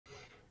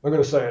I'm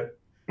going to say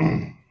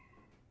it.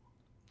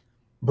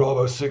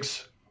 Bravo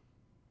 6,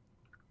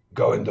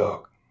 going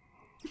dark.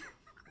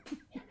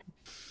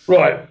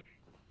 Right.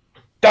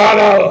 Dan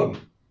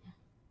Allen,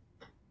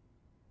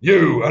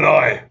 you and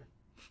I are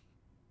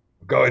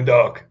going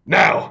dark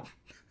now.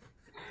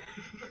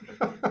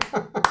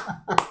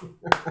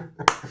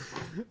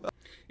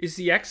 Is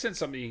the accent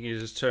something you can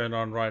just turn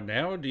on right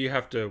now, or do you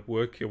have to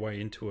work your way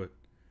into it?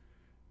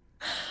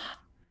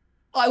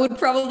 I would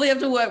probably have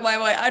to work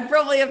my way. I'd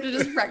probably have to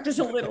just practice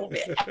a little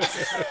bit.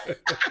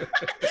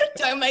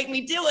 Don't make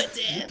me do it,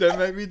 Dan. Don't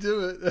make me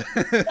do it.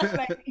 Don't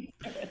make me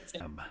do it,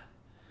 Dan.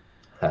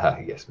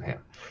 Yes, ma'am.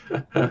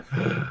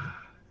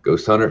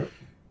 Ghost Hunter?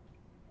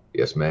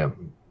 Yes,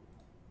 ma'am.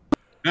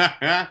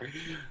 I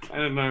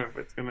don't know if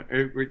it's gonna.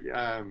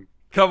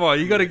 Come on,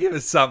 you got to give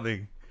us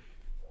something.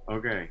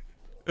 Okay.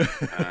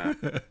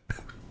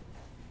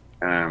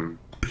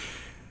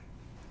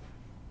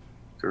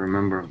 To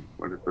remember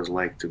what it was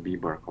like to be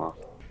Barkov.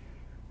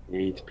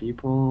 8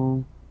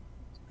 people,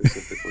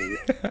 specifically.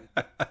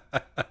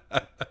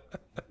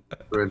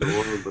 Spread the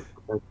world, but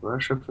protect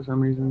Russia for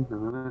some reason.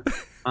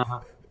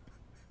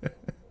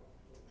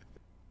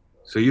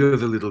 So you're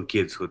the little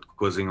kids who are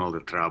causing all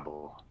the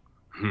trouble.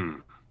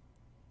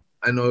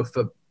 I know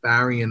for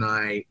Barry and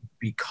I,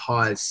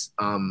 because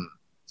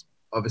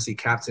obviously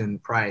Captain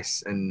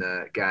Price and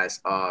the guys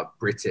are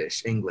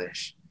British,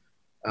 English,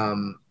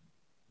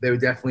 they were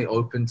definitely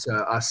open to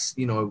us,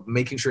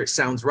 making sure it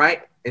sounds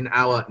right in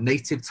our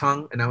native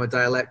tongue and our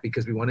dialect,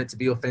 because we want it to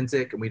be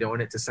authentic and we don't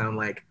want it to sound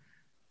like,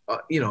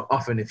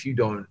 often if you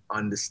don't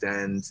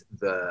understand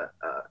the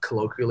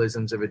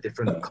colloquialisms of a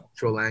different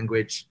cultural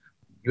language,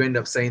 you end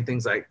up saying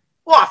things like,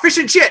 "Oh, fish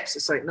and chips."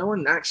 It's like no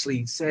one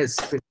actually says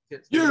fish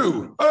and chips.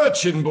 You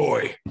urchin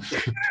boy.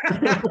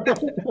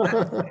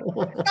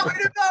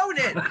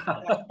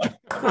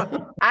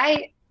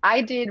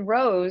 I did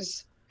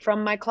Rose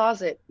from my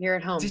closet here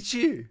at home. Did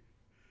you?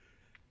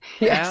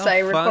 Yes, How I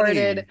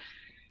recorded funny.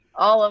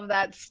 all of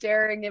that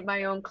staring at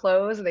my own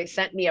clothes. They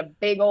sent me a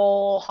big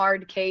old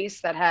hard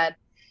case that had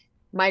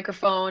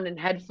microphone and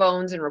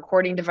headphones and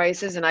recording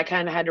devices, and I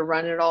kind of had to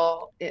run it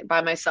all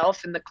by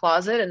myself in the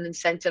closet and then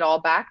sent it all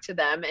back to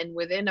them. And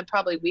within a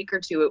probably week or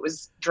two, it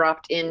was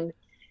dropped in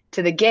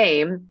to the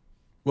game.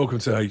 Welcome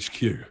to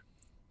HQ.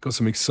 Got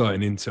some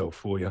exciting intel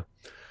for you.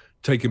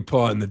 Taking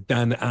part in the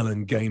Dan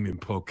Allen Gaming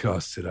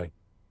podcast today.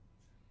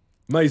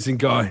 Amazing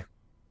guy.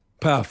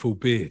 Powerful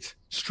beard.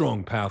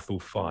 Strong, powerful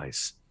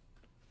thighs.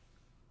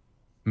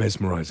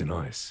 Mesmerizing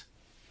eyes.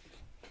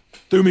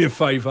 Do me a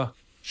favor.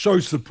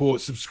 Show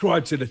support.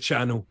 Subscribe to the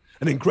channel.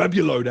 And then grab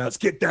your loadouts.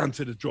 Get down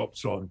to the drop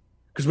zone.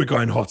 Because we're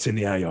going hot in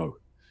the AO.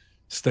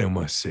 Stay on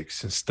my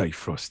 6 and stay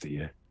frosty,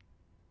 yeah?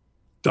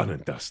 Done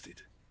and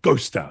dusted.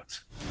 Ghost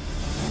out.